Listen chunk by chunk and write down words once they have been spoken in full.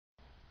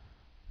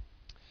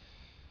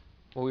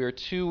Well, we are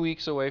 2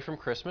 weeks away from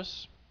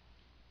Christmas.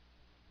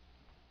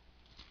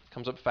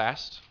 Comes up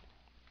fast,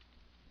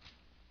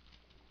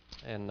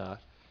 and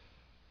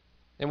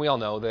and we all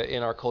know that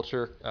in our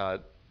culture,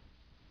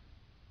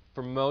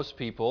 for most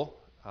people,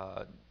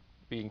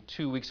 being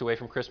 2 weeks away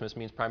from Christmas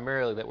means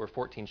primarily that we're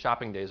 14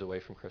 shopping days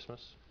away from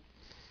Christmas,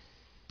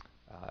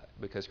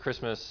 because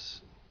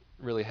Christmas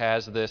really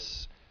has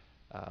this.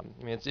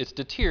 It's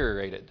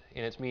deteriorated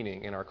in its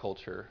meaning in our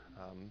culture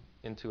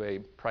into a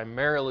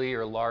primarily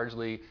or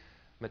largely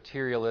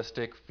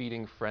materialistic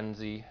feeding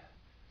frenzy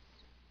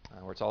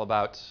where it's all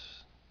about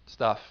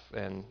stuff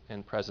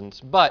and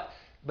presents. But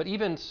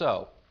even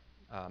so,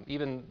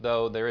 even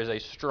though there is a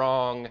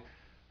strong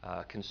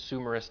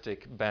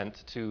consumeristic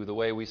bent to the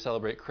way we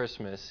celebrate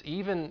Christmas,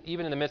 even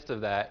in the midst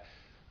of that,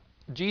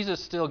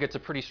 Jesus still gets a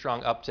pretty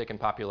strong uptick in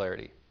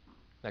popularity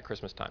at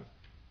Christmas time.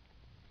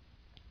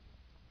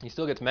 He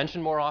still gets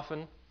mentioned more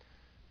often.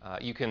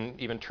 You can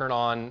even turn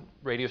on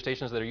radio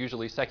stations that are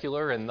usually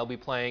secular, and they'll be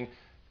playing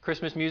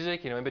Christmas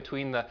music. In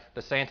between the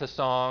Santa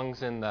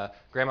songs and the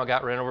Grandma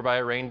Got Ran Over by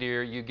a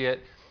Reindeer, you get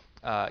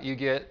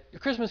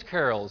Christmas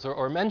carols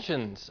or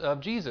mentions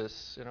of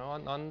Jesus,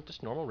 on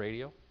just normal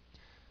radio.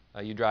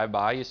 You drive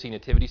by, you see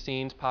nativity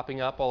scenes popping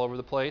up all over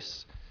the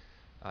place.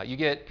 You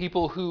get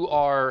people who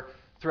are,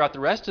 throughout the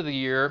rest of the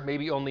year,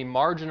 maybe only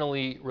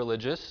marginally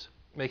religious,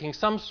 making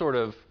some sort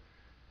of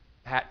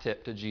hat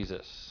tip to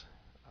Jesus,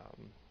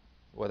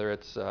 whether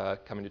it's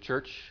coming to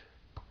church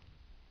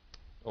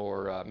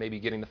or maybe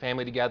getting the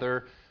family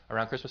together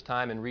around Christmas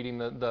time and reading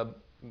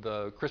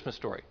the Christmas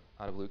story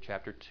out of Luke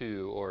chapter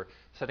 2, or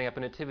setting up a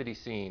nativity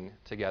scene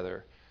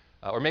together,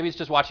 or maybe it's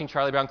just watching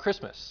Charlie Brown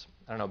Christmas.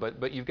 I don't know,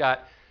 but you've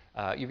got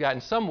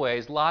in some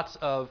ways lots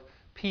of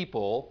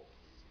people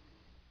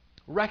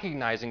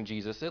recognizing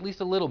Jesus at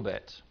least a little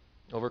bit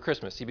over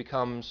Christmas. He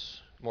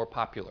becomes more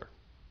popular.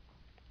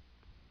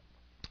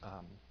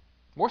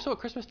 More so at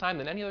Christmas time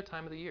than any other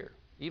time of the year,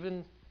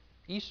 even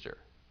Easter,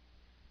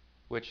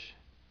 which,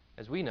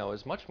 as we know,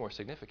 is much more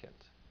significant.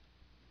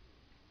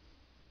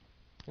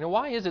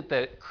 Why is it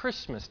that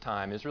Christmas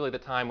time is really the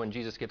time when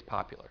Jesus gets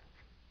popular?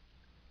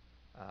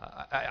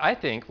 I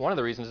think one of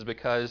the reasons is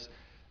because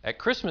at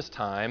Christmas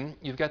time,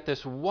 you've got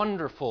this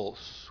wonderful,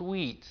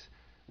 sweet,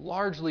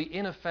 largely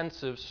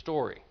inoffensive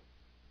story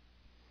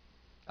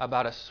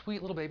about a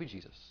sweet little baby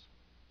Jesus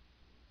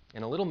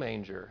in a little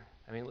manger.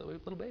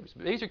 Little babies.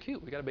 Babies are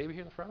cute. We got a baby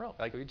here in the front row.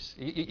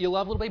 You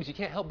love little babies. You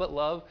can't help but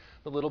love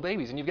the little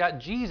babies. And you've got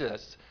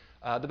Jesus,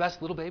 the best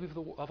little baby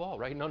of all,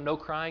 right? No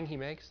crying he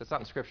makes. That's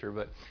not in Scripture,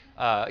 but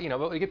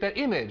we get that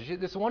image.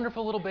 This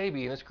wonderful little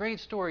baby and this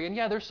great story. And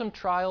yeah, there's some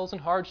trials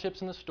and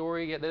hardships in the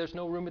story. Yeah, there's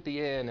no room at the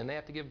inn, and they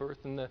have to give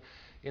birth in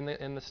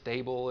the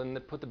stable, and they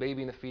put the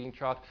baby in the feeding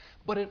trough.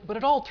 But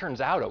it all turns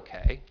out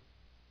okay,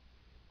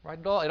 right?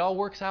 It all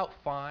works out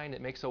fine.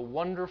 It makes a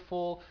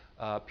wonderful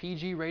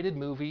PG-rated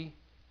movie.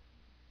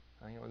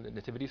 The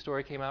Nativity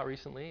Story came out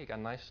recently. It got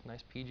a nice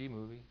PG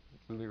movie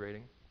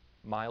rating,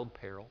 mild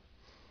peril,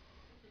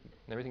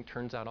 and everything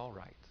turns out all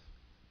right.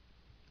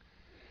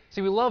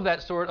 See, we love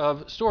that sort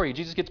of story.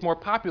 Jesus gets more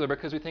popular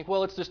because we think,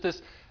 well, it's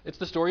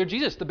the story of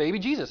Jesus, the baby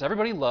Jesus.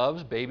 Everybody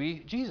loves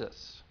baby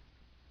Jesus.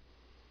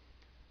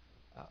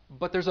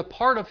 But there's a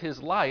part of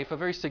his life, a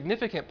very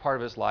significant part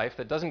of his life,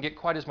 that doesn't get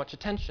quite as much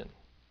attention.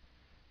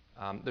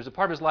 There's a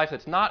part of his life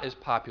that's not as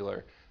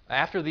popular.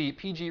 After the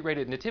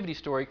PG-rated Nativity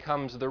Story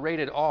comes the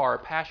rated R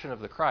Passion of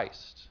the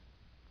Christ.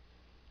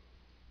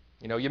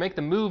 You make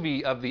the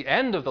movie of the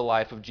end of the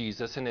life of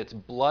Jesus, and it's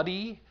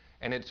bloody,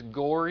 and it's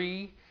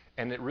gory,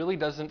 and it really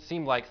doesn't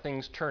seem like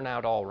things turn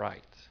out all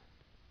right.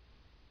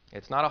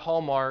 It's not a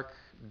Hallmark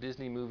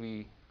Disney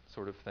movie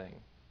sort of thing.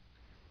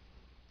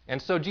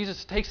 And so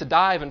Jesus takes a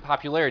dive in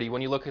popularity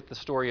when you look at the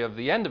story of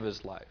the end of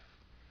his life.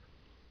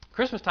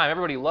 Christmas time,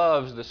 everybody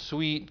loves the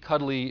sweet,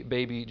 cuddly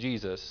baby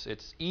Jesus.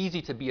 It's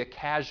easy to be a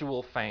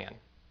casual fan.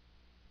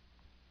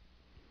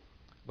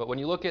 But when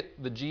you look at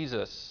the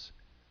Jesus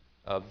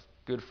of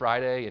Good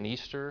Friday and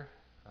Easter,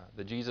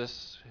 the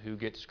Jesus who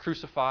gets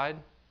crucified,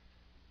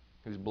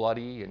 who's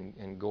bloody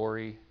and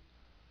gory,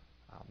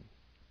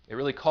 it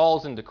really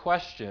calls into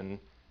question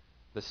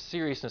the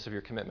seriousness of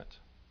your commitment.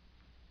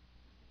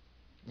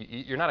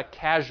 You're not a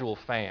casual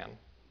fan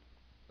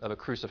of a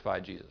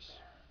crucified Jesus.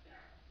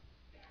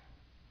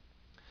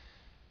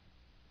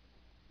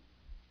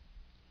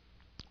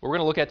 What we're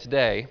going to look at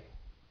today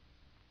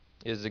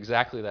is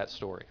exactly that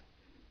story.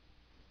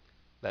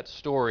 That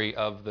story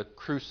of the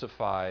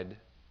crucified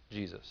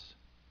Jesus.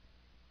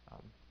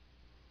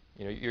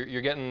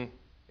 You're getting,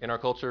 in our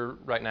culture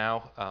right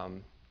now,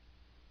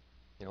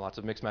 lots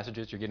of mixed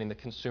messages. You're getting the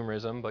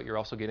consumerism, but you're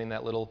also getting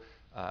that little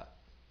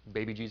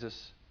baby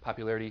Jesus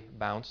popularity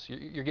bounce.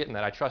 You're getting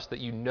that. I trust that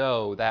you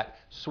know that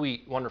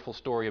sweet, wonderful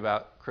story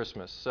about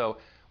Christmas. So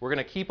we're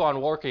going to keep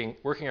on working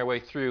our way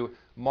through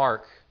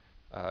Mark,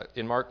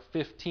 in Mark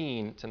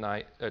 15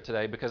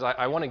 today, because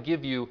I want to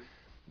give you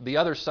the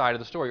other side of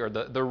the story, or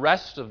the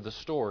rest of the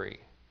story.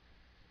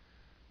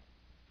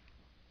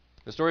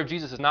 The story of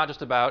Jesus is not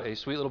just about a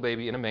sweet little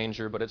baby in a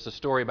manger, but it's a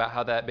story about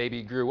how that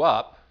baby grew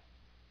up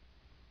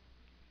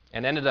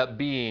and ended up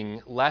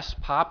being less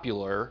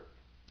popular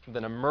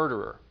than a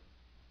murderer.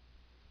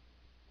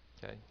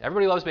 Okay.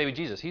 Everybody loves baby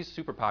Jesus. He's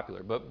super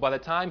popular. But by the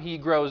time he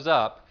grows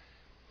up,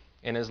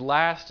 in his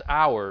last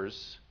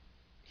hours,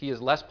 he is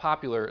less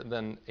popular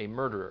than a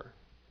murderer.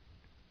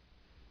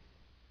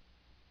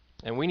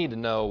 And we need to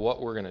know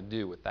what we're going to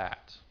do with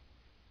that.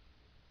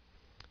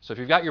 So if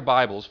you've got your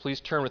Bibles, please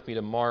turn with me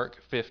to Mark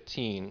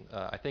 15.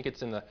 I think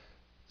it's in the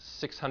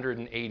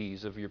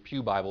 680s of your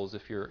pew Bibles.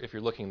 If you're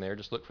looking there,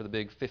 just look for the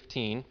big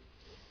 15.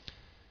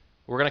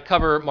 We're going to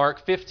cover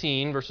Mark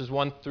 15, verses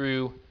 1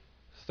 through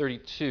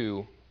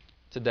 32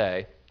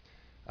 today.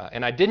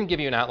 And I didn't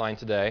give you an outline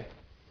today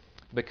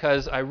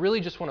because I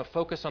really just want to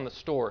focus on the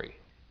story.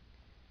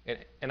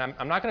 And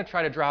I'm not going to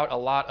try to draw out a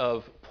lot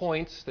of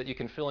points that you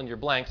can fill in your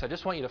blanks. I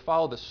just want you to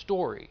follow the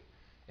story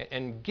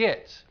and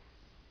get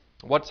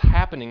what's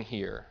happening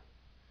here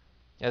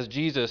as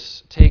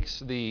Jesus takes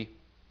the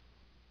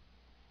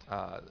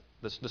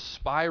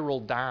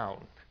spiral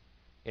down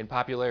in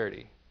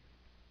popularity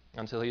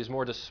until he is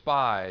more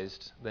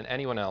despised than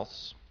anyone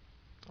else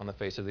on the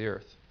face of the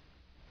earth.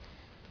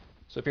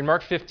 So if you're in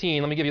Mark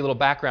 15, let me give you a little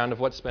background of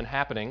what's been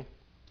happening.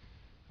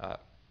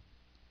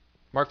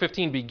 Mark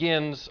 15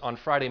 begins on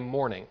Friday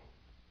morning.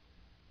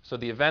 So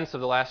the events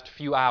of the last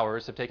few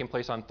hours have taken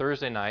place on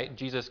Thursday night.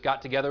 Jesus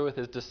got together with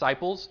his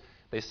disciples.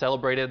 They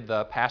celebrated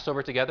the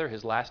Passover together,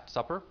 his Last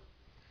Supper.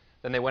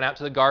 Then they went out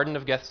to the Garden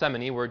of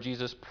Gethsemane where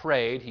Jesus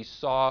prayed. He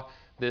saw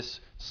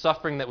this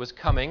suffering that was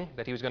coming,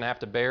 that he was going to have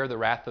to bear the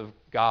wrath of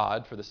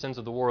God for the sins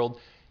of the world.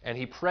 And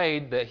he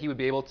prayed that he would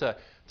be able to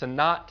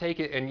not take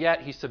it. And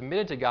yet he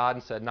submitted to God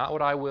and said, not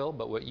what I will,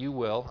 but what you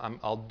will.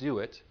 I'll do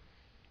it.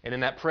 And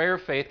in that prayer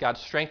of faith, God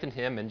strengthened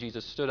him, and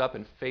Jesus stood up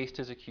and faced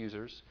his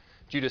accusers.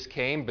 Judas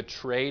came,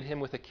 betrayed him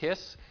with a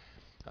kiss.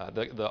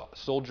 The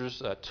soldiers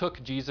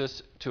took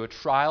Jesus to a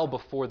trial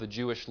before the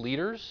Jewish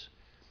leaders,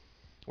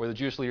 where the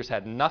Jewish leaders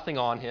had nothing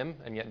on him,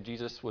 and yet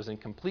Jesus was in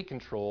complete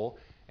control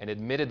and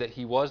admitted that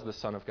he was the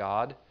Son of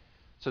God.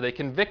 So they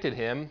convicted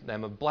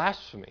them of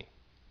blasphemy,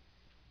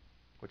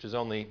 which is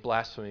only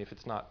blasphemy if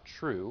it's not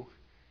true.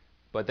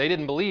 But they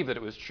didn't believe that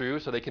it was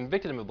true, so they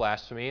convicted him of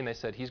blasphemy, and they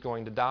said, he's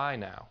going to die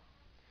now.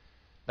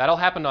 That all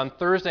happened on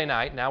Thursday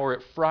night. Now we're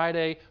at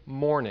Friday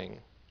morning.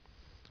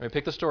 We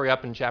pick the story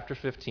up in chapter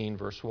 15,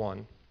 verse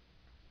 1.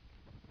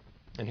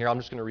 And here I'm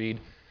just going to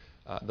read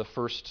the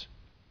first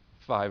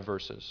 5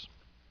 verses.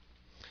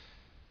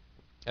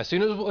 As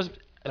soon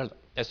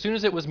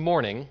as it was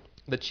morning,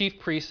 the chief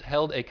priests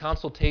held a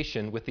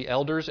consultation with the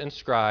elders and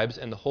scribes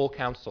and the whole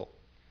council.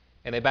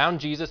 And they bound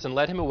Jesus and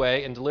led him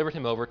away and delivered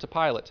him over to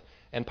Pilate.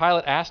 And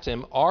Pilate asked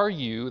him, "Are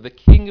you the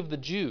king of the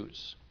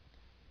Jews?"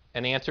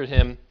 And he answered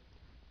him,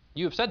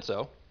 "You have said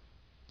so."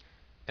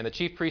 And the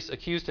chief priests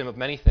accused him of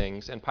many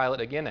things, and Pilate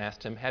again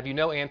asked him, "Have you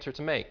no answer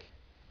to make?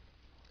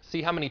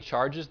 See how many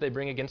charges they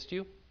bring against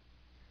you?"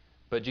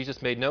 But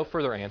Jesus made no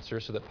further answer,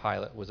 so that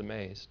Pilate was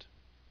amazed.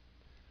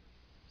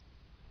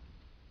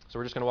 So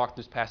we're just going to walk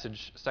through this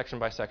passage section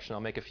by section.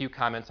 I'll make a few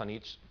comments on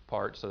each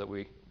part so that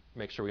we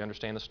make sure we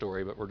understand the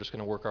story, but we're just going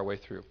to work our way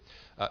through.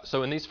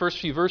 So in these first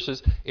few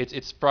verses,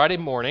 it's Friday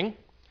morning.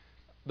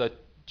 The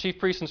chief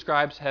priests and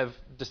scribes have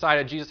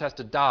decided Jesus has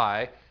to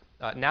die.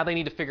 Now they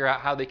need to figure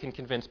out how they can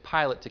convince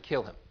Pilate to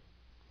kill him.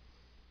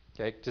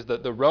 Okay, because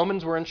the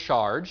Romans were in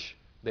charge.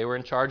 They were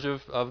in charge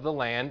of the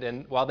land,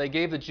 and while they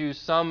gave the Jews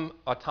some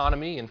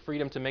autonomy and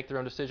freedom to make their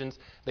own decisions,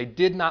 they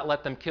did not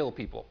let them kill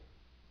people.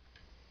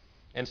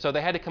 And so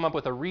they had to come up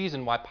with a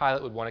reason why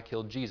Pilate would want to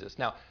kill Jesus.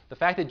 Now, the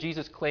fact that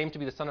Jesus claimed to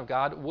be the Son of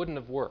God wouldn't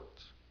have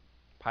worked.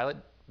 Pilate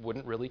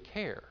wouldn't really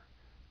care.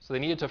 So they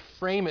needed to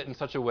frame it in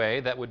such a way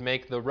that would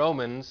make the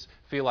Romans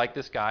feel like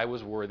this guy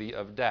was worthy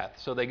of death.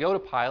 So they go to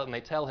Pilate and they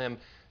tell him,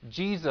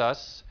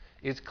 Jesus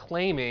is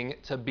claiming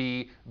to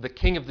be the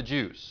king of the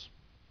Jews.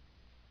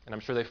 And I'm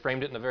sure they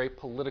framed it in a very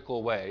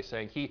political way,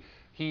 saying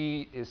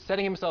he is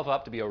setting himself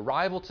up to be a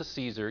rival to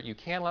Caesar. You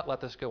cannot let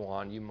this go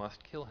on. You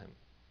must kill him.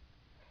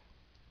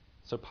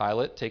 So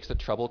Pilate takes the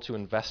trouble to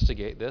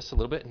investigate this a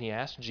little bit, and he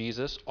asks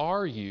Jesus,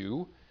 "Are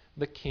you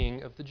the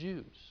king of the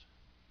Jews?"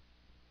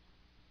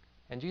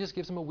 And Jesus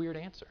gives him a weird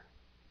answer.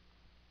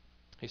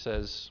 He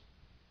says,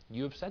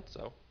 "You have said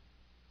so.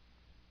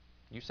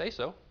 You say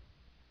so."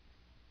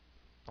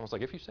 Almost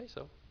like, if you say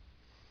so.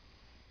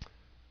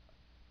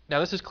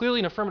 Now, this is clearly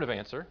an affirmative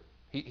answer.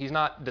 He's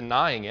not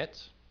denying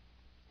it.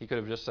 He could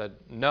have just said,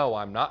 "No,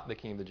 I'm not the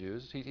king of the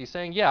Jews." He's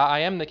saying, "Yeah, I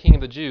am the king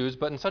of the Jews,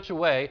 but in such a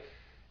way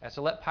as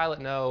to let Pilate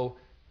know,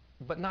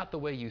 but not the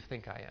way you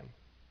think I am."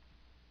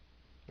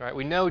 All right,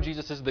 we know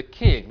Jesus is the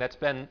king. That's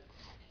been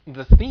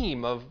the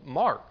theme of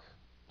Mark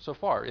so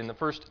far. In the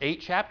first 8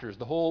 chapters,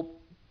 the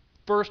whole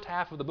first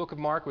half of the book of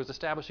Mark was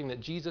establishing that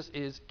Jesus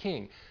is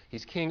king.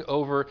 He's king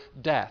over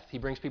death. He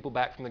brings people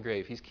back from the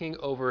grave. He's king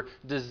over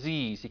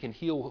disease. He can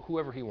heal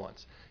whoever he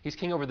wants. He's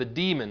king over the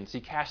demons.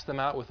 He casts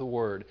them out with a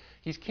word.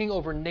 He's king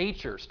over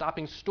nature,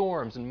 stopping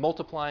storms and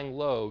multiplying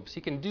loaves.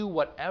 He can do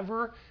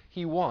whatever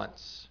he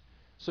wants.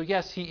 So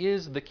yes, he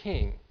is the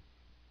king.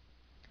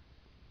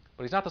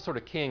 But he's not the sort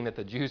of king that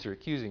the Jews are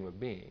accusing him of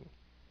being.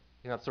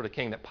 He's not the sort of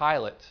king that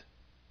Pilate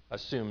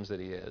assumes that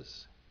he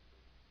is.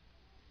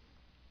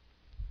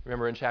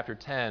 Remember in chapter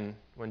 10,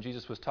 when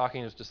Jesus was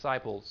talking to his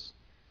disciples,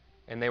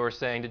 and they were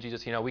saying to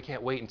Jesus, we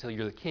can't wait until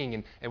you're the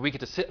king, and we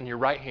get to sit on your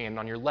right hand and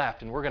on your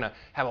left, and we're going to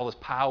have all this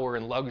power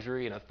and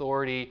luxury and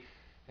authority.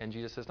 And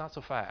Jesus says, not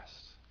so fast.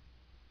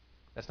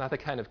 That's not the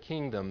kind of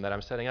kingdom that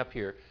I'm setting up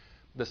here.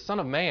 The Son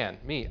of Man,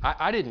 me,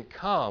 I didn't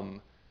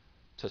come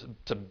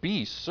to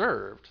be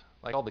served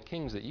like all the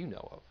kings that you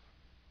know of.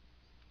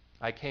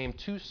 I came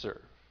to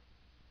serve.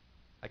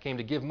 I came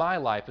to give my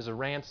life as a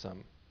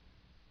ransom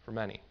for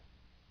many.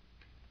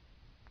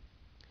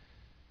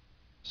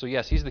 So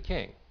yes, he's the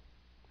king.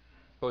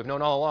 But we've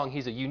known all along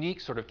he's a unique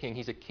sort of king.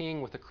 He's a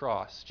king with a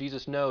cross.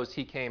 Jesus knows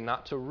he came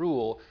not to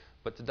rule,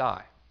 but to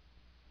die.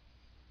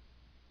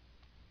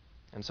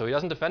 And so he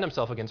doesn't defend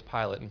himself against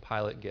Pilate, and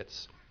Pilate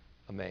gets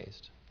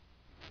amazed.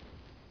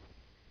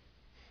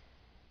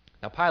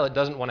 Now, Pilate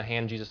doesn't want to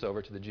hand Jesus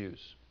over to the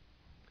Jews.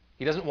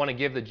 He doesn't want to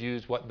give the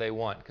Jews what they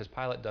want, because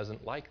Pilate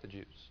doesn't like the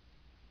Jews.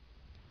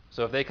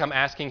 So if they come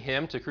asking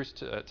him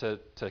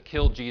to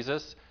kill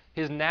Jesus,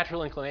 his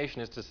natural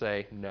inclination is to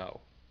say no.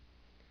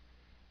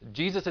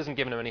 Jesus isn't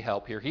giving him any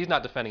help here. He's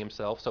not defending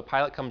himself, so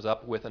Pilate comes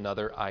up with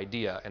another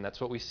idea, and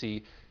that's what we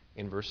see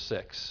in verse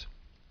 6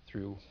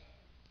 through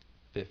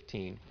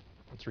 15.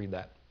 Let's read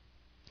that.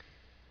 It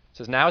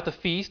says, "Now at the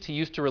feast he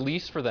used to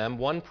release for them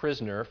one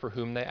prisoner for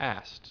whom they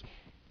asked.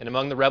 And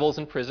among the rebels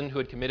in prison who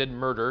had committed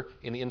murder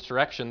in the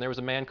insurrection, there was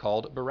a man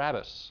called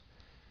Barabbas.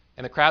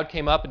 And the crowd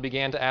came up and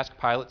began to ask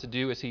Pilate to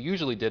do as he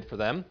usually did for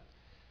them.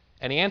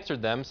 And he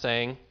answered them,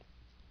 saying,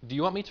 'Do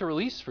you want me to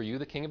release for you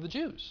the king of the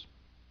Jews?'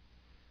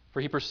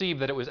 For he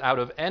perceived that it was out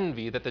of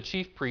envy that the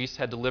chief priests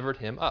had delivered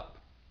him up.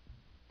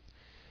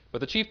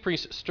 But the chief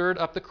priests stirred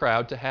up the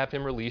crowd to have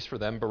him release for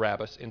them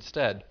Barabbas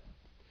instead.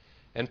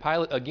 And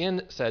Pilate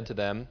again said to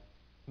them,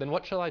 'Then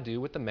what shall I do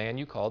with the man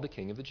you call the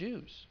king of the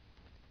Jews?'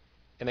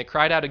 And they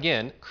cried out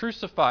again,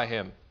 'Crucify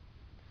him.'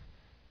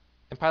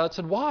 And Pilate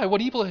said, 'Why?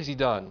 What evil has he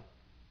done?'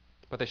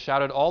 But they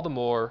shouted all the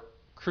more,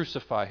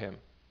 'Crucify him.'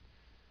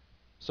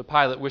 So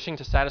Pilate, wishing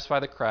to satisfy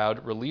the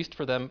crowd, released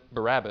for them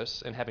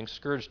Barabbas, and having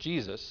scourged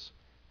Jesus,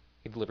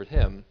 he delivered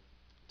him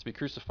to be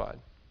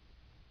crucified."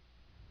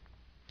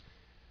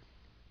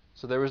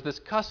 So there was this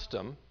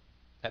custom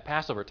at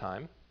Passover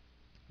time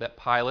that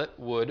Pilate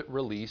would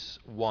release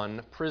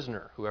one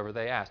prisoner, whoever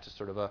they asked. It's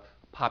sort of a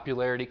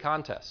popularity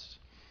contest.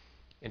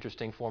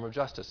 Interesting form of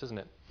justice, isn't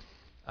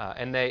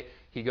it?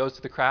 He goes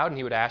to the crowd and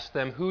he would ask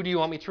them, "Who do you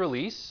want me to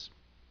release?"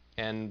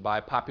 And by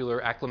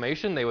popular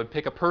acclamation, they would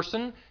pick a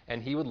person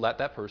and he would let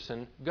that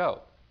person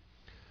go.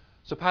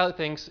 So Pilate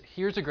thinks,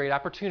 here's a great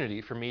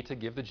opportunity for me to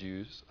give the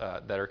Jews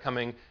that are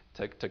coming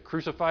to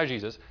crucify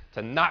Jesus,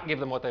 to not give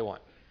them what they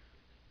want.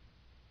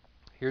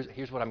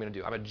 Here's what I'm going to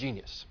do. I'm a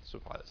genius. That's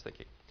what Pilate's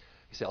thinking.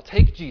 He said, I'll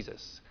take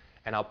Jesus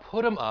and I'll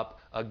put him up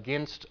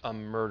against a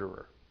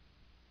murderer.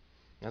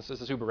 This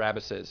is who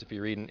Barabbas is. If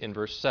you read in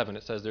verse 7,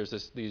 it says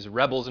there's these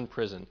rebels in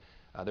prison.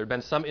 There had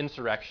been some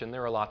insurrection.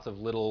 There were lots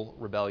of little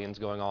rebellions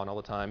going on all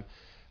the time.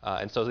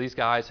 And so these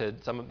guys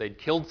they'd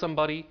killed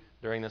somebody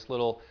during this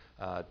little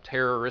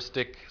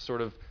terroristic sort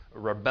of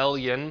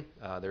rebellion.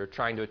 They're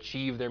trying to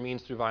achieve their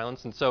means through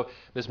violence. And so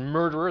this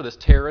murderer, this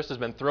terrorist, has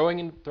been thrown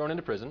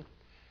into prison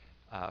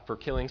for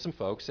killing some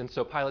folks. And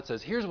so Pilate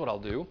says, here's what I'll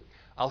do.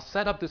 I'll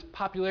set up this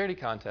popularity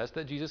contest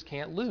that Jesus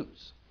can't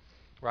lose.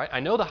 Right?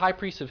 I know the high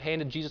priests have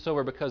handed Jesus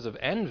over because of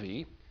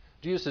envy.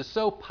 Jesus is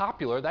so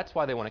popular, that's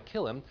why they want to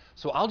kill him.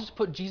 So I'll just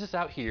put Jesus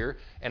out here,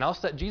 and I'll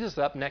set Jesus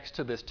up next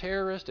to this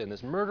terrorist and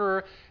this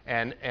murderer,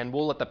 and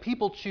we'll let the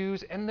people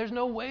choose, and there's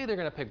no way they're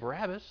going to pick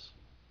Barabbas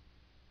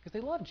because they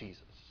love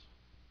Jesus.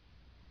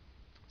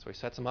 So he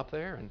sets him up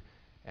there,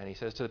 and he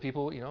says to the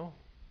people, you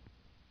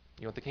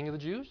want the king of the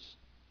Jews?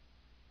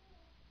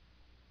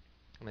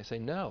 And they say,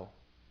 no.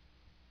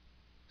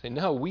 They say,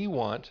 no, we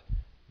want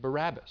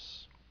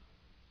Barabbas.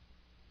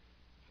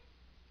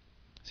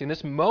 See, in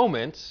this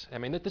moment,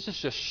 this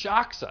just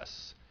shocks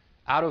us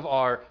out of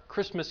our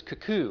Christmas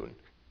cocoon.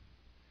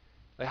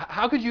 Like,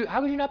 how could you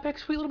not pick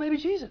sweet little baby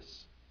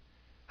Jesus?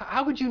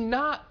 How could you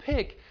not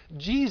pick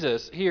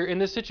Jesus here in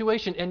this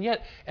situation? And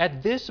yet,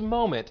 at this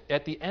moment,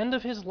 at the end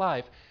of his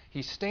life,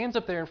 he stands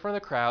up there in front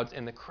of the crowds,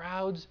 and the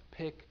crowds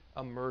pick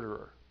a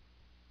murderer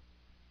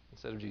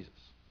instead of Jesus.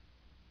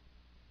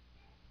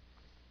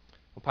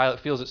 Well, Pilate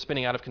feels it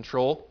spinning out of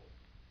control.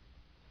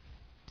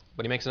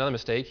 But he makes another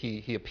mistake.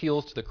 He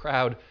appeals to the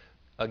crowd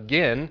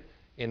again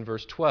in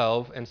verse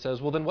 12 and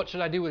says, well, then what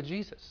should I do with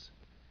Jesus?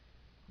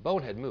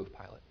 Bonehead move,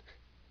 Pilate.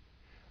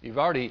 You've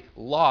already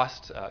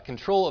lost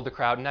control of the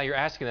crowd, and now you're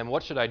asking them,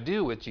 what should I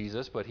do with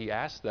Jesus? But he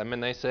asks them,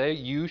 and they say,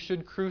 you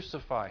should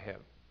crucify him.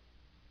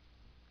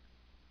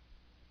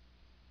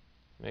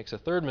 He makes a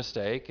third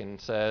mistake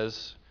and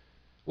says,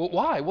 well,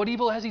 why? What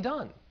evil has he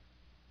done?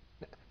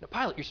 Now,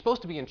 Pilate, you're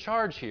supposed to be in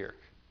charge here.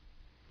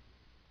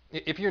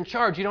 If you're in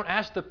charge, you don't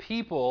ask the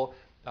people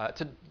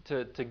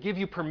to give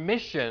you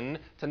permission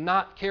to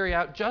not carry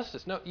out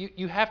justice. No,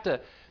 you have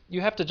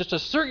to just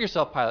assert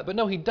yourself, Pilate. But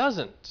no, he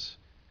doesn't.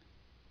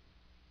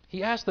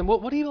 He asks them,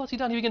 what evil has he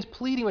done? He begins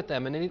pleading with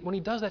them, and then when he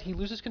does that, he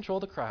loses control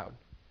of the crowd.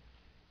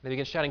 They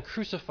begin shouting,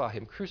 crucify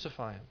him,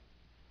 crucify him.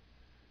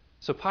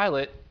 So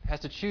Pilate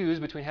has to choose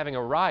between having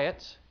a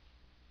riot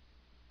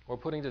or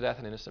putting to death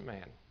an innocent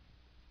man.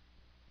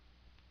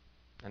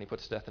 And he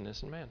puts to death an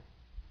innocent man.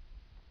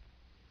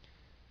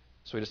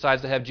 So he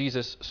decides to have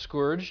Jesus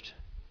scourged,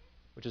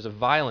 which is a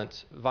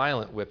violent,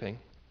 violent whipping,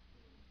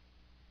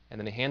 and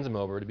then he hands him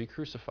over to be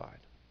crucified.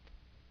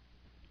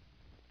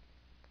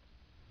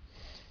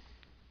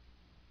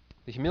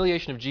 The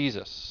humiliation of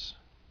Jesus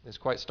is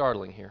quite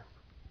startling here.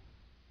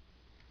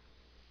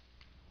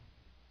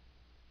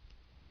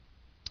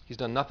 He's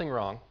done nothing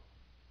wrong.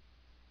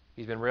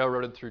 He's been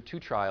railroaded through 2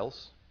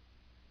 trials.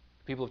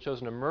 People have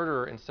chosen a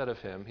murderer instead of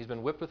him. He's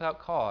been whipped without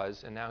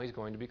cause, and now he's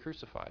going to be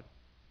crucified.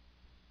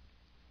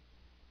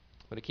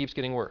 But it keeps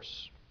getting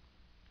worse.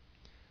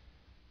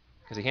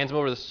 Because he hands him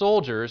over to the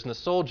soldiers, and the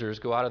soldiers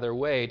go out of their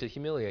way to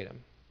humiliate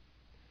him.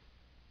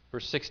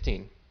 Verse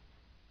 16.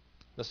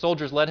 The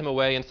soldiers led him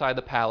away inside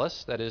the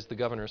palace, that is the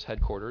governor's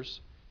headquarters,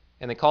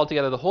 and they called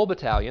together the whole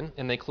battalion,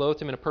 and they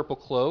clothed him in a purple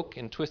cloak,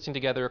 and twisting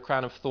together a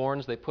crown of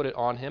thorns, they put it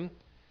on him,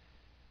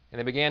 and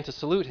they began to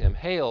salute him,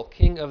 Hail,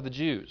 King of the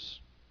Jews!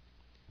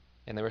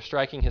 And they were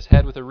striking his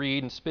head with a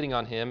reed and spitting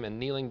on him and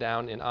kneeling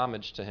down in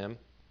homage to him.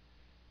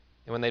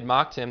 And when they'd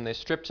mocked him, they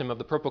stripped him of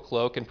the purple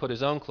cloak and put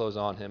his own clothes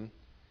on him,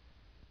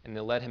 and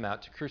they led him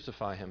out to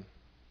crucify him.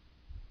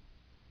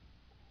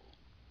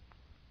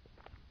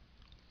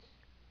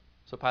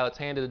 So Pilate's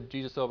handed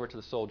Jesus over to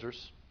the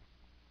soldiers,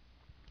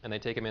 and they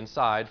take him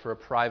inside for a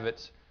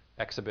private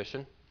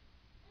exhibition.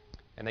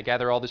 And they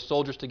gather all the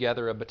soldiers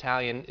together, a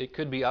battalion. It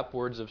could be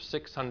upwards of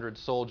 600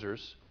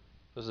 soldiers.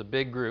 This is a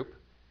big group.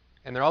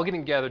 And they're all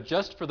getting together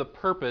just for the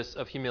purpose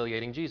of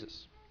humiliating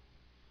Jesus.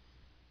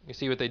 You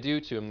see what they do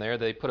to him there.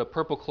 They put a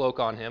purple cloak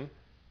on him.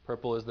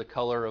 Purple is the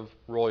color of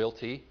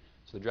royalty,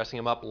 so they're dressing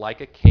him up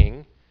like a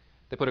king.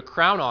 They put a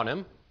crown on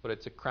him, but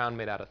it's a crown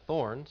made out of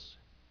thorns.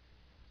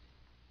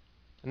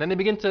 And then they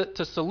begin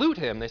to salute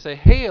him. They say,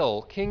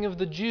 Hail, King of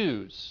the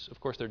Jews. Of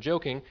course, they're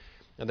joking.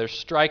 And they're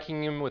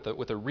striking him with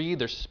a reed.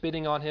 They're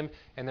spitting on him.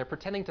 And they're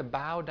pretending to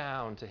bow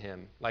down to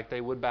him like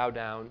they would bow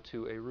down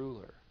to a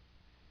ruler.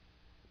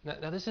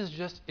 Now this is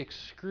just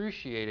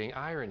excruciating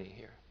irony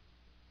here.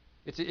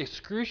 It's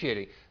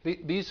excruciating.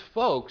 These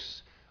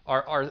folks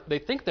they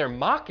think they're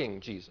mocking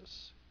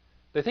Jesus.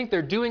 They think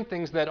they're doing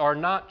things that are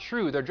not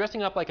true. They're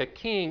dressing up like a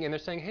king, and they're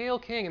saying, Hail,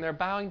 King, and they're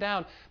bowing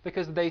down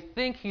because they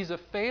think he's a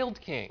failed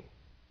king.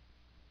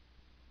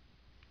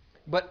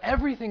 But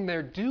everything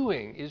they're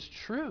doing is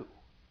true.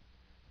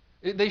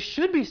 They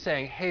should be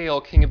saying,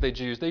 Hail, King of the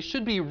Jews. They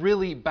should be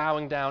really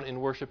bowing down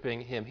and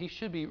worshiping him. He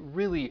should be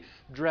really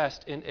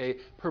dressed in a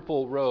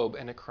purple robe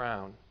and a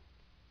crown.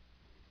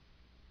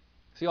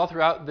 See, all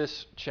throughout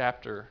this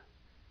chapter,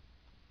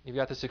 you've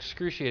got this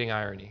excruciating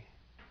irony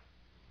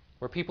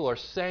where people are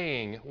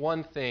saying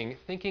one thing,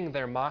 thinking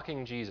they're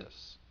mocking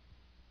Jesus.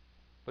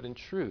 But in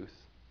truth,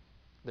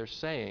 they're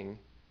saying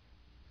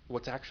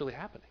what's actually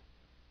happening.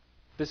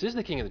 This is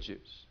the King of the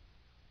Jews.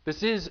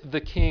 This is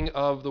the King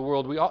of the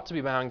world. We ought to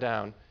be bowing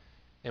down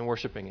and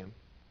worshiping him.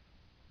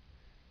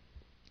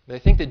 They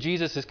think that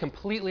Jesus is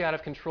completely out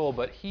of control,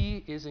 but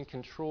he is in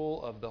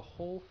control of the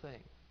whole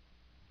thing.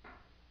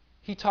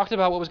 He talked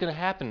about what was going to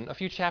happen a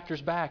few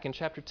chapters back. In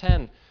chapter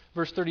 10,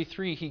 verse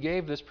 33, he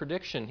gave this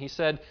prediction. He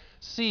said,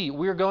 See,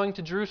 we're going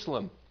to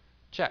Jerusalem.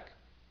 Check.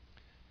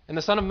 And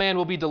the Son of Man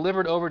will be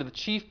delivered over to the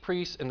chief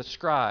priests and the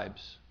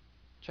scribes.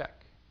 Check.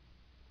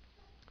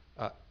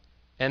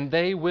 And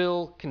they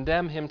will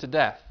condemn him to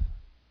death.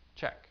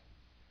 Check.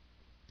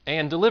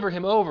 And deliver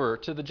him over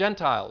to the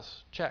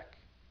Gentiles. Check.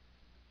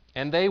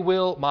 And they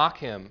will mock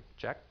him.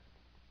 Check.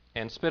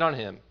 And spit on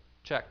him.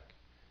 Check.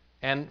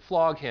 And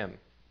flog him.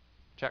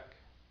 Check.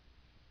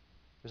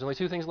 There's only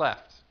 2 things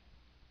left.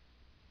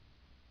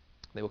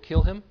 They will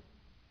kill him,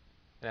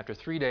 and after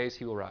 3 days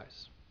he will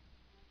rise.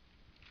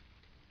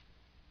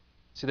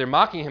 See, they're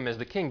mocking him as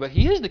the king, but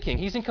he is the king.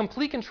 He's in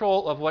complete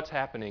control of what's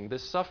happening.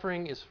 This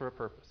suffering is for a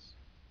purpose.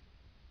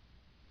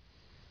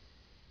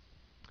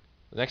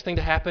 The next thing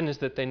to happen is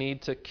that they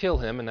need to kill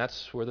him, and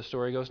that's where the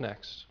story goes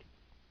next.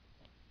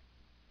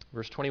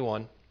 Verse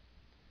 21.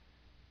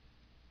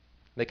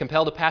 They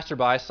compelled a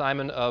passerby,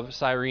 Simon of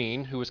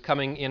Cyrene, who was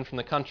coming in from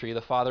the country,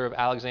 the father of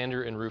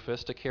Alexander and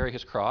Rufus, to carry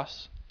his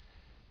cross.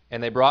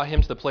 And they brought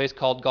him to the place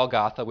called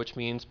Golgotha, which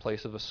means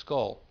place of a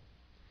skull.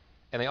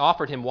 And they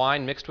offered him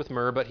wine mixed with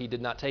myrrh, but he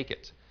did not take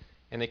it.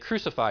 And they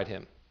crucified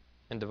him,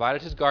 and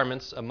divided his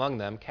garments among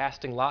them,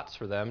 casting lots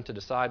for them to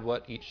decide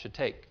what each should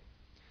take.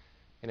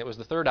 And it was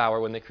the 3rd hour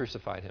when they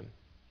crucified him.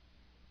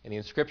 And the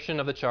inscription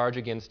of the charge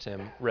against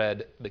him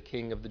read, The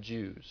King of the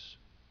Jews.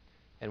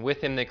 And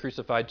with him they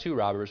crucified 2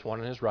 robbers, one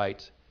on his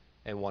right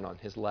and one on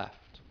his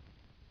left.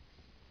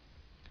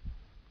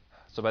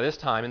 So by this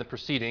time in the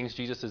proceedings,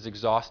 Jesus is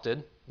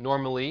exhausted.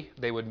 Normally,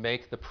 they would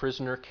make the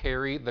prisoner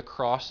carry the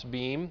cross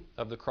beam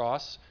of the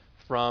cross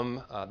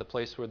from the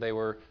place where they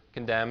were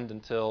condemned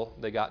until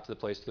they got to the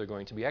place where they're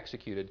going to be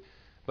executed.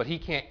 But he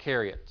can't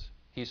carry it.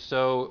 He's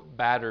so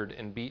battered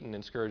and beaten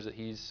and scourged that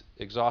he's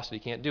exhausted. He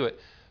can't do it.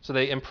 So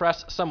they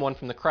impress someone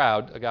from the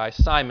crowd, a guy,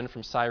 Simon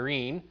from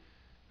Cyrene,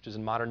 which is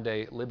in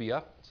modern-day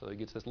Libya. So he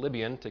gets this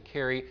Libyan to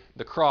carry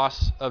the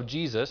cross of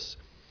Jesus.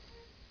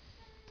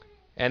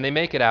 And they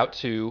make it out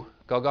to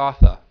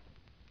Golgotha.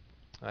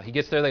 He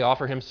gets there. They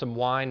offer him some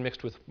wine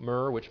mixed with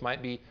myrrh, which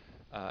might be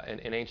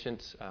an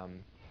ancient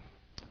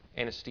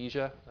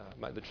anesthesia.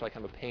 It's like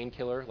kind of a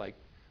painkiller, like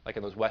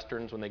in those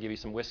westerns when they give you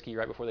some whiskey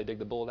right before they dig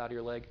the bullet out of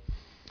your leg.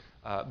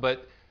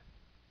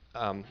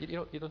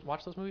 You don't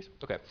watch those movies?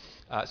 Okay.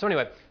 So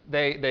anyway,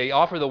 they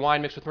offer the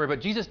wine mixed with myrrh,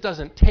 but Jesus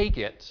doesn't take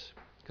it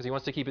because he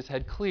wants to keep his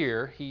head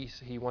clear.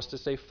 He wants to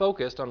stay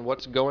focused on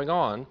what's going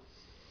on.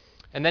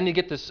 And then you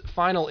get this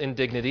final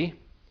indignity,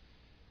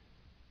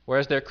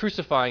 whereas they're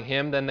crucifying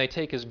him, then they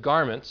take his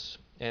garments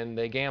and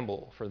they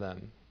gamble for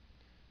them.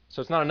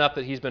 So it's not enough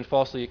that he's been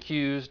falsely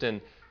accused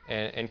and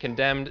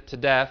condemned to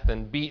death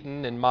and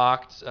beaten and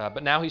mocked,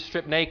 but now he's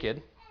stripped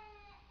naked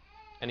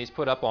and he's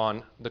put up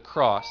on the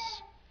cross.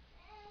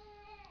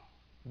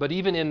 But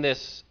even in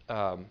this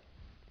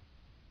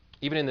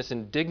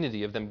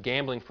indignity of them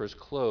gambling for his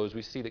clothes,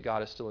 we see that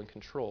God is still in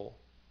control.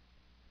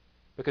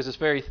 Because this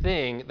very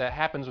thing that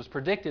happens was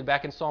predicted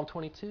back in Psalm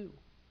 22.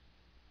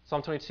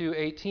 Psalm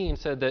 22:18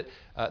 said that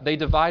they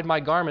divide my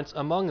garments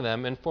among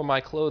them, and for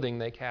my clothing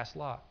they cast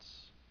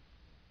lots.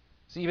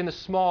 So even the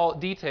small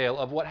detail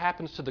of what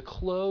happens to the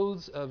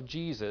clothes of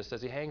Jesus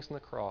as he hangs on the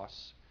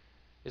cross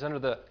is under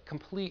the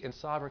complete and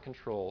sovereign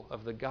control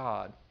of the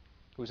God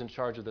who is in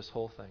charge of this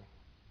whole thing.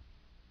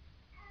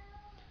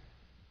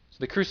 So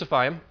they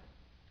crucify him,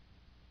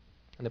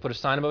 and they put a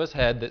sign above his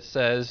head that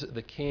says,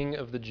 "The King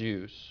of the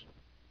Jews."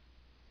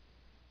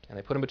 And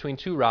they put him between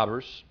two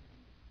robbers,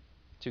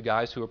 two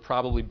guys who are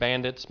probably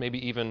bandits,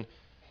 maybe even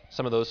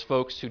some of those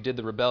folks who did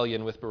the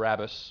rebellion with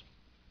Barabbas,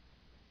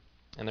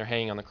 and they're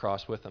hanging on the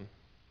cross with him.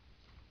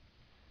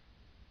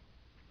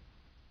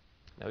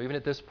 Now, even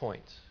at this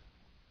point,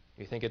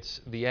 you think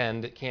it's the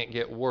end, it can't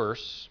get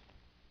worse.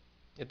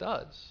 It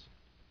does.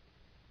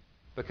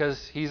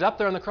 Because he's up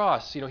there on the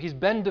cross. He's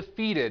been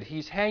defeated.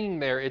 He's hanging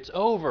there. It's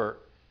over.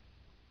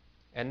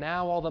 And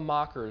now all the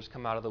mockers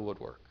come out of the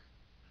woodwork.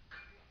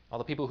 All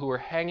the people who were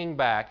hanging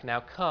back now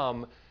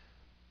come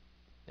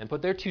and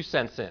put their 2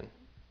 cents in,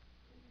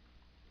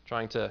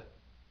 trying to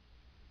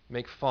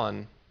make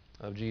fun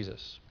of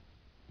Jesus.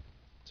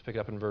 Let's pick it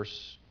up in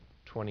verse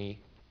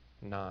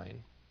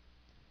 29.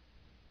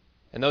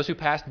 And those who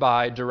passed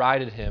by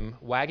derided him,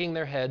 wagging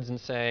their heads and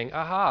saying,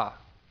 "Aha!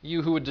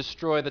 You who would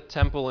destroy the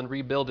temple and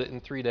rebuild it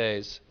in 3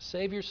 days,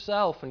 save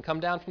yourself and come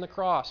down from the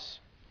cross."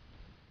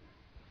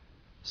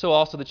 So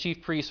also the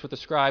chief priests with the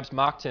scribes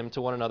mocked him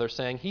to one another,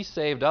 saying, "He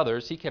saved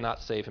others, he cannot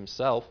save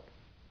himself.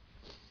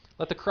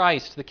 Let the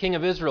Christ, the King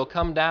of Israel,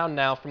 come down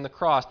now from the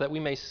cross, that we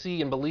may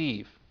see and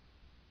believe."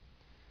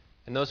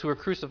 And those who were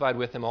crucified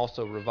with him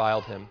also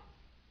reviled him.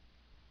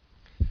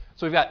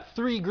 So we've got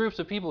 3 groups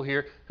of people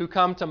here who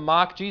come to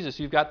mock Jesus.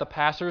 You've got the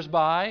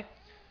passers-by,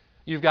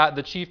 you've got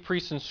the chief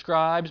priests and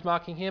scribes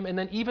mocking him, and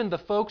then even the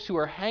folks who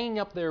are hanging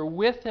up there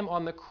with him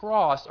on the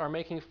cross are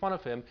making fun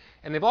of him.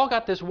 And they've all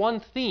got this one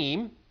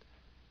theme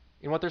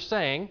in what they're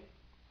saying.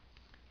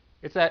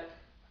 It's that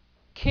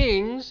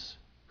kings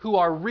who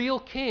are real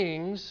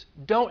kings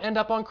don't end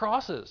up on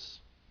crosses.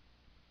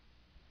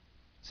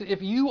 So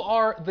if you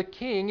are the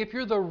king, if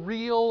you're the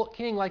real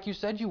king like you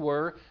said you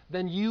were,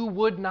 then you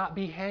would not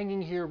be hanging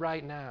here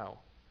right now.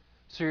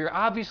 So you're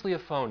obviously a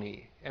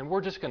phony, and we're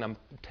just going to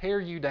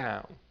tear you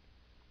down.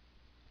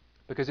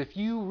 Because if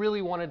you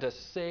really wanted to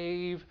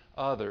save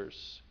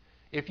others,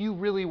 if you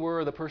really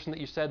were the person that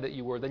you said that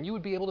you were, then you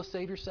would be able to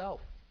save yourself.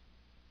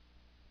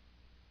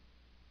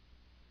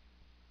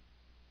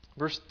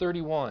 Verse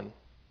 31.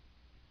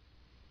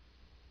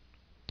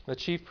 The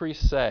chief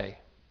priests say,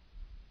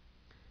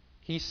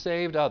 "He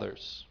saved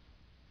others.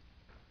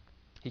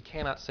 He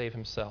cannot save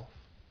himself."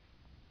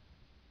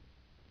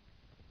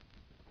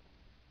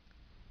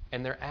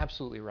 And they're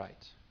absolutely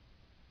right.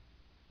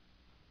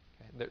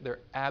 Okay?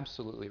 They're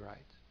absolutely right.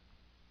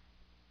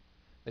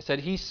 They said,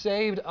 "He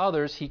saved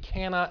others. He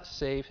cannot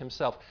save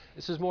himself."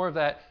 This is more of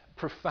that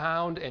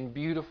profound and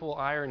beautiful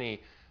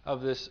irony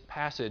of this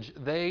passage.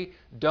 They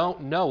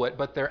don't know it,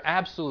 but they're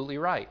absolutely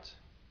right.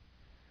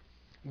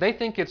 They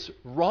think it's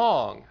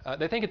wrong.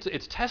 They think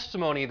it's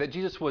testimony that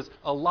Jesus was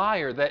a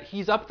liar, that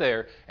he's up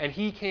there and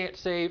he can't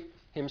save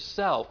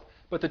himself.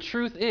 But the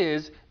truth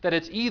is that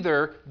it's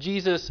either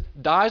Jesus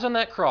dies on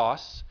that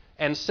cross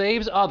and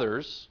saves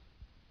others,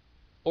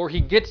 or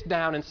he gets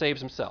down and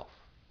saves himself.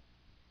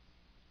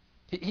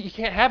 He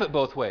can't have it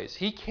both ways.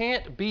 He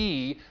can't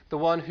be the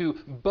one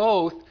who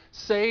both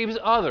saves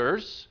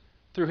others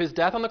through his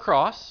death on the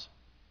cross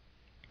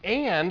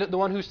and the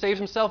one who saves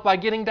himself by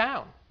getting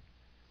down.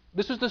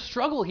 This was the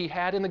struggle he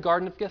had in the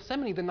Garden of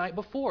Gethsemane the night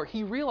before.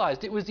 He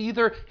realized it was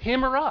either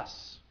him or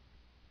us.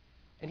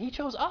 And he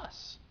chose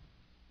us.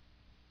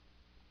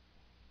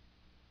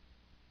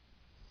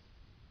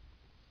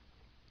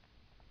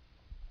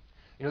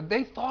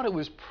 They thought it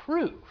was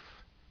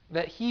proof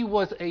that he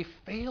was a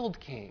failed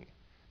king,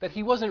 that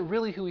he wasn't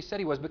really who he said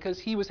he was because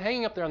he was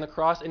hanging up there on the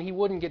cross and he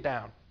wouldn't get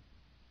down.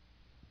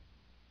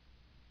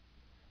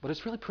 But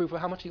it's really proof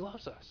of how much he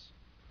loves us.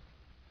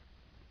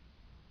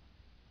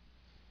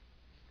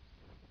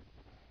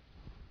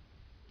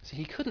 See,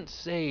 he couldn't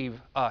save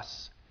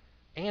us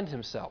and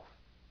himself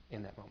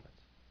in that moment.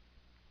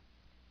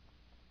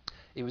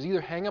 It was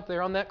either hang up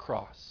there on that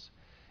cross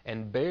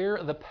and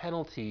bear the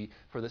penalty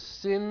for the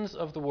sins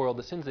of the world,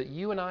 the sins that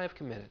you and I have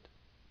committed,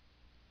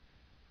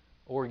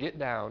 or get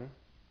down,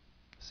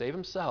 save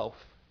himself,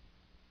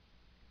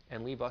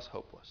 and leave us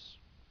hopeless.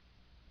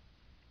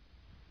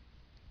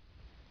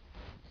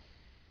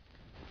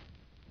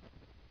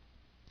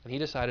 And he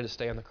decided to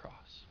stay on the cross.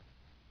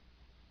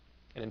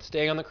 And in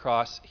staying on the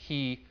cross,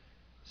 he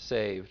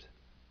saved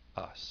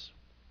us.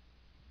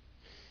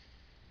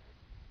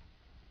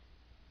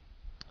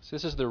 So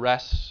this is the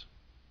rest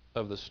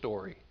of the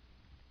story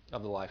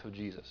of the life of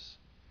Jesus.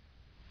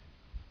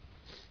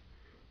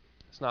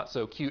 It's not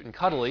so cute and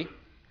cuddly.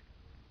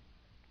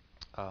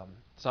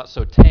 It's not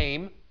so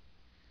tame.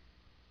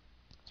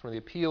 It's one of the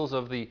appeals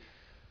of the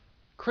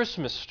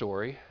Christmas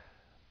story.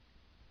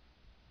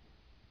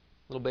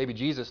 Little baby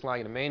Jesus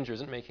lying in a manger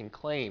isn't making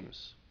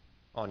claims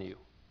on you.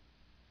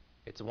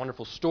 It's a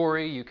wonderful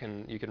story. You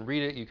can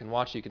read it, you can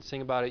watch it, you can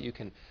sing about it, you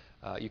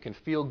can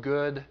feel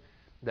good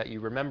that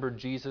you remembered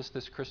Jesus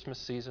this Christmas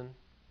season.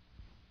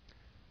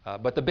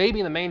 But the baby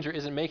in the manger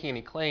isn't making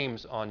any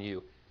claims on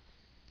you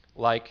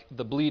like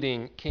the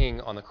bleeding king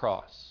on the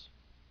cross.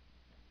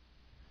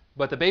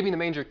 But the baby in the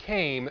manger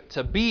came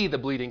to be the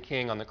bleeding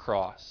king on the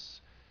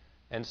cross.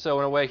 And so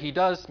in a way, he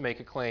does make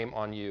a claim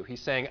on you.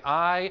 He's saying,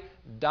 I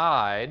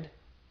died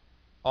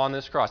on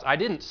this cross. I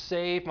didn't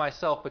save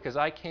myself because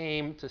I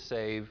came to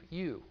save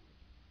you.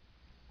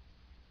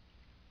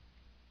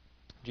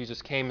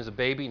 Jesus came as a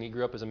baby and he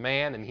grew up as a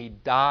man and he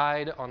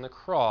died on the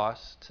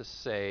cross to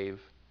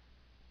save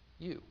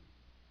you.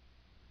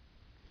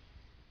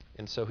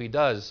 And so he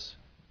does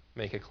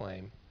make a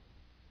claim.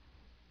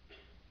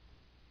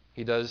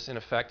 He does, in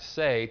effect,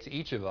 say to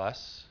each of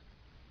us,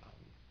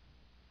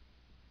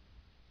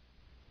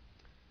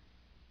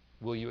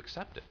 will you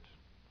accept it?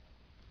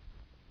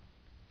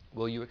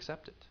 Will you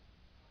accept it?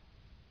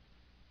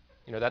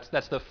 You know,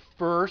 that's the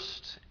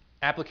first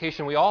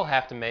application we all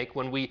have to make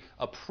when we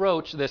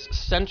approach this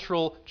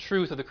central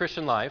truth of the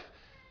Christian life.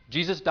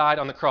 Jesus died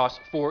on the cross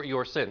for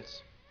your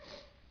sins.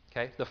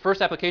 Okay? The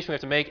first application we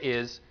have to make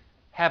is,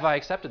 have I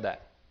accepted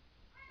that?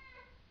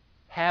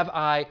 Have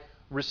I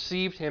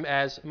received him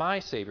as my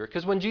Savior?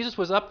 Because when Jesus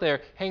was up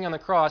there hanging on the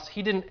cross,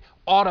 he didn't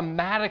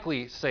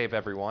automatically save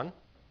everyone.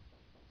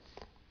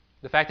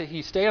 The fact that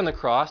he stayed on the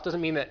cross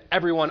doesn't mean that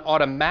everyone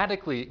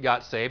automatically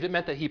got saved. It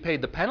meant that he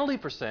paid the penalty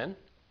for sin,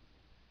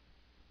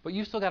 but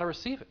you still got to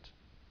receive it.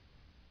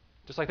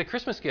 Just like the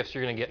Christmas gifts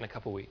you're going to get in a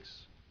couple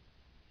weeks.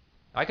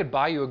 I could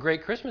buy you a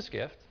great Christmas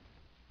gift,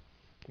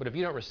 but if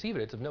you don't receive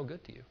it, it's of no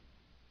good to you.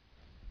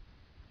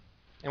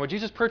 And what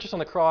Jesus purchased on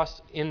the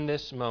cross in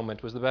this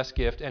moment was the best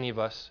gift any of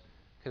us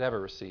could ever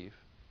receive.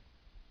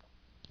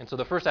 And so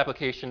the first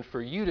application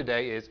for you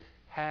today is,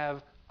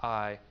 have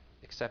I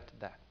accepted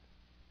that?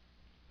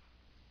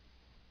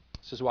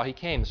 This is why he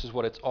came. This is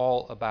what it's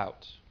all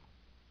about.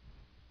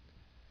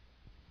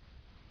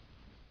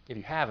 If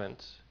you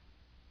haven't,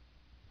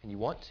 and you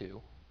want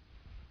to,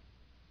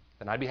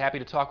 then I'd be happy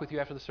to talk with you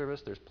after the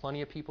service. There's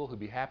plenty of people who'd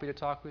be happy to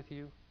talk with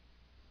you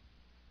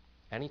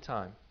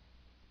anytime.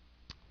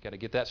 Got to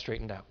get that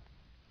straightened out.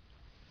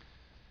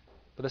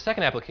 But the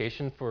second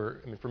application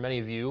for many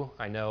of you,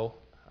 I know,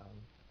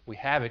 we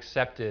have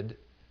accepted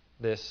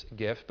this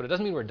gift, but it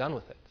doesn't mean we're done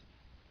with it.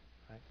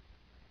 Right?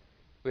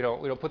 We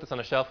don't put this on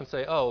a shelf and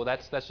say, oh,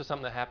 that's just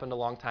something that happened a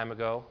long time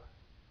ago.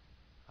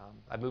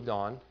 I've moved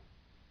on.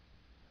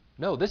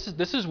 No, this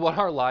is what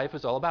our life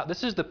is all about.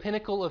 This is the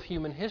pinnacle of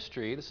human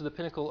history. This is the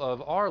pinnacle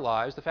of our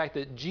lives. The fact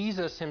that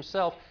Jesus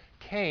himself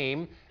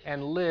came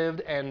and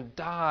lived and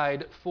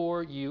died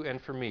for you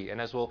and for me.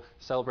 And as we'll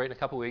celebrate in a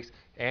couple weeks,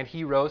 and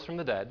he rose from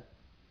the dead,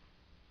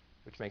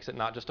 which makes it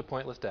not just a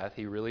pointless death.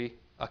 He really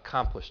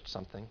accomplished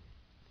something.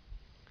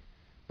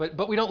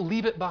 But we don't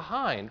leave it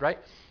behind, right?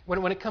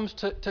 When it comes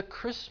to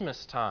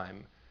Christmas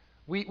time,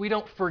 we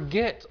don't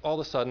forget all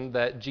of a sudden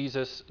that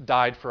Jesus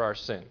died for our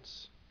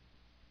sins,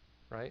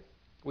 right?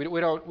 We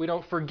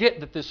don't forget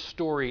that this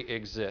story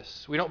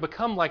exists. We don't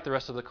become like the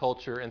rest of the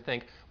culture and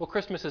think, well,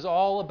 Christmas is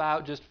all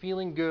about just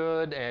feeling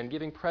good and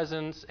giving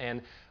presents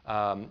and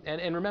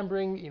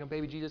remembering,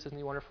 baby Jesus, isn't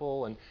he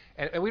wonderful? And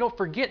we don't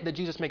forget that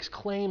Jesus makes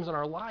claims on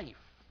our life,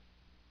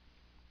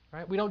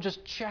 right? We don't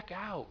just check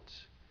out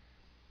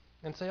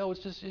and say, oh, it's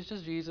just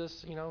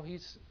Jesus.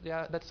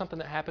 That's something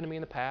that happened to me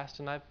in the past,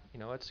 and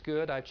it's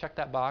good. I checked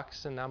that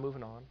box, and now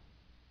moving on.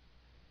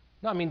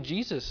 No,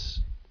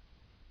 Jesus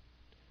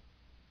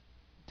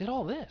did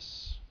all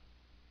this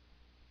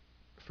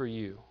for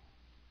you.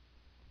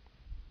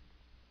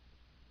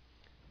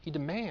 He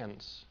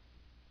demands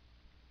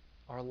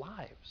our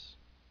lives.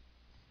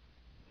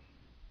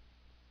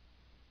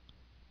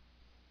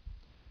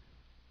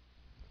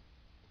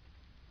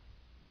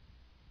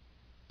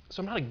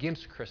 So I'm not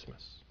against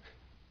Christmas.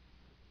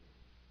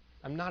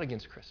 I'm not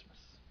against Christmas.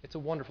 It's a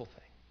wonderful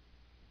thing.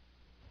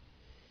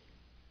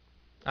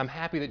 I'm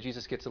happy that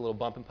Jesus gets a little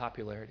bump in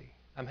popularity.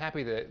 I'm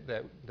happy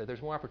that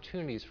there's more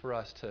opportunities for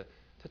us to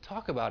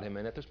talk about him,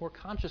 and that there's more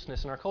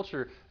consciousness in our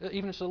culture,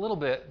 even just a little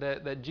bit,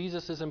 that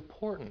Jesus is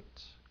important.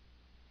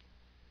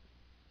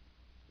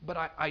 But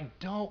I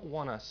don't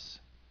want us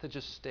to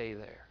just stay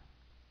there.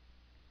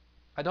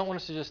 I don't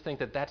want us to just think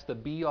that that's the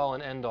be-all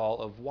and end-all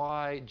of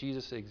why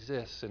Jesus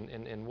exists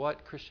and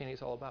what Christianity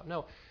is all about.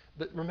 No,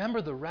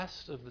 remember the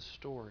rest of the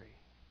story.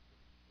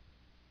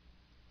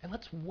 And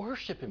let's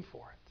worship him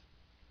for it.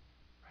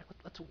 Right?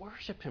 Let's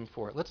worship him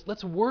for it.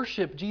 Let's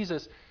worship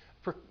Jesus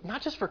for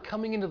not just for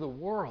coming into the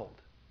world,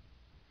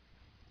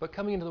 but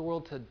coming into the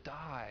world to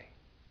die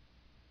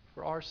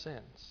for our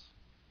sins.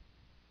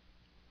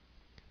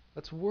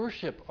 Let's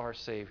worship our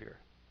Savior,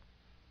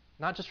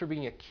 not just for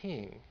being a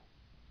king,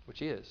 which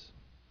he is,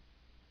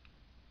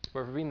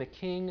 but for being the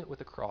king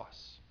with a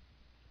cross,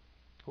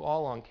 who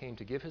all along came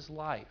to give his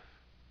life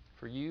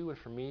for you and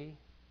for me,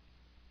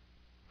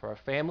 for our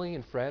family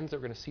and friends that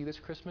we're going to see this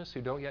Christmas who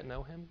don't yet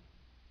know him,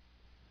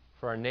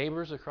 for our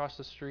neighbors across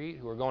the street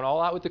who are going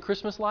all out with the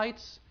Christmas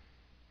lights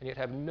and yet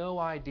have no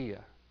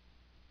idea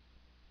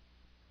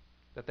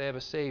that they have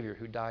a Savior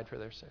who died for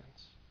their sins.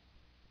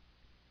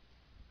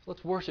 So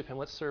let's worship him,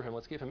 let's serve him,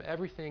 let's give him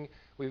everything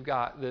we've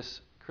got this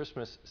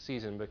Christmas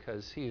season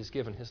because he has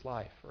given his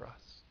life for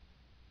us.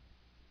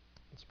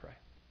 Let's pray.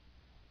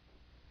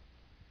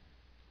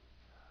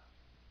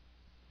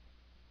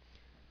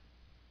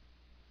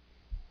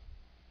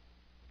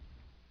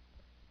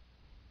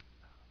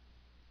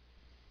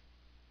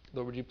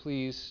 Lord, would you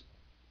please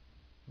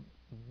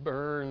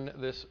burn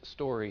this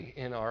story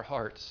in our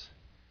hearts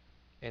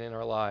and in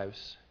our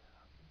lives,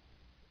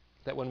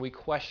 that when we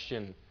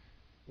question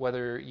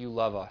whether you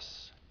love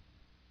us,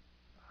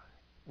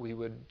 we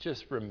would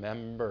just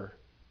remember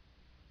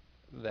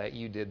that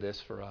you did this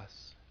for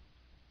us.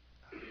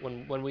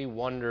 When we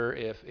wonder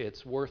if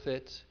it's worth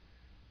it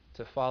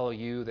to follow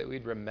you, that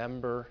we'd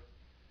remember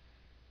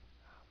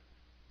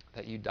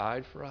that you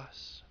died for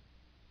us.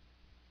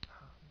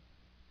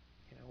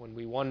 When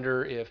we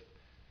wonder if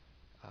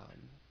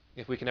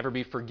we can ever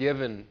be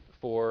forgiven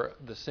for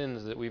the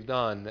sins that we've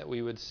done, that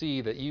we would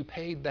see that you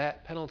paid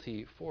that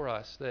penalty for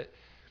us, that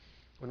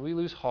when we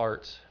lose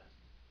heart,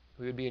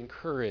 we would be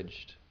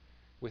encouraged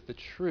with the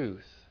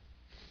truth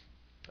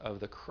of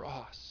the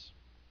cross.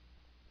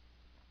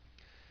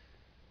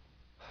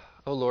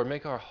 Oh Lord,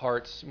 make our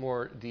hearts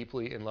more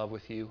deeply in love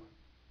with you,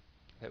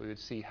 that we would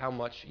see how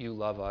much you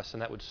love us,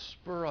 and that would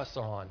spur us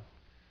on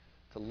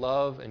to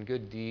love and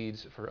good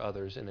deeds for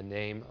others in the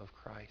name of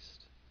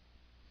Christ.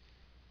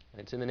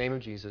 And it's in the name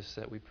of Jesus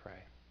that we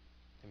pray.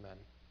 Amen.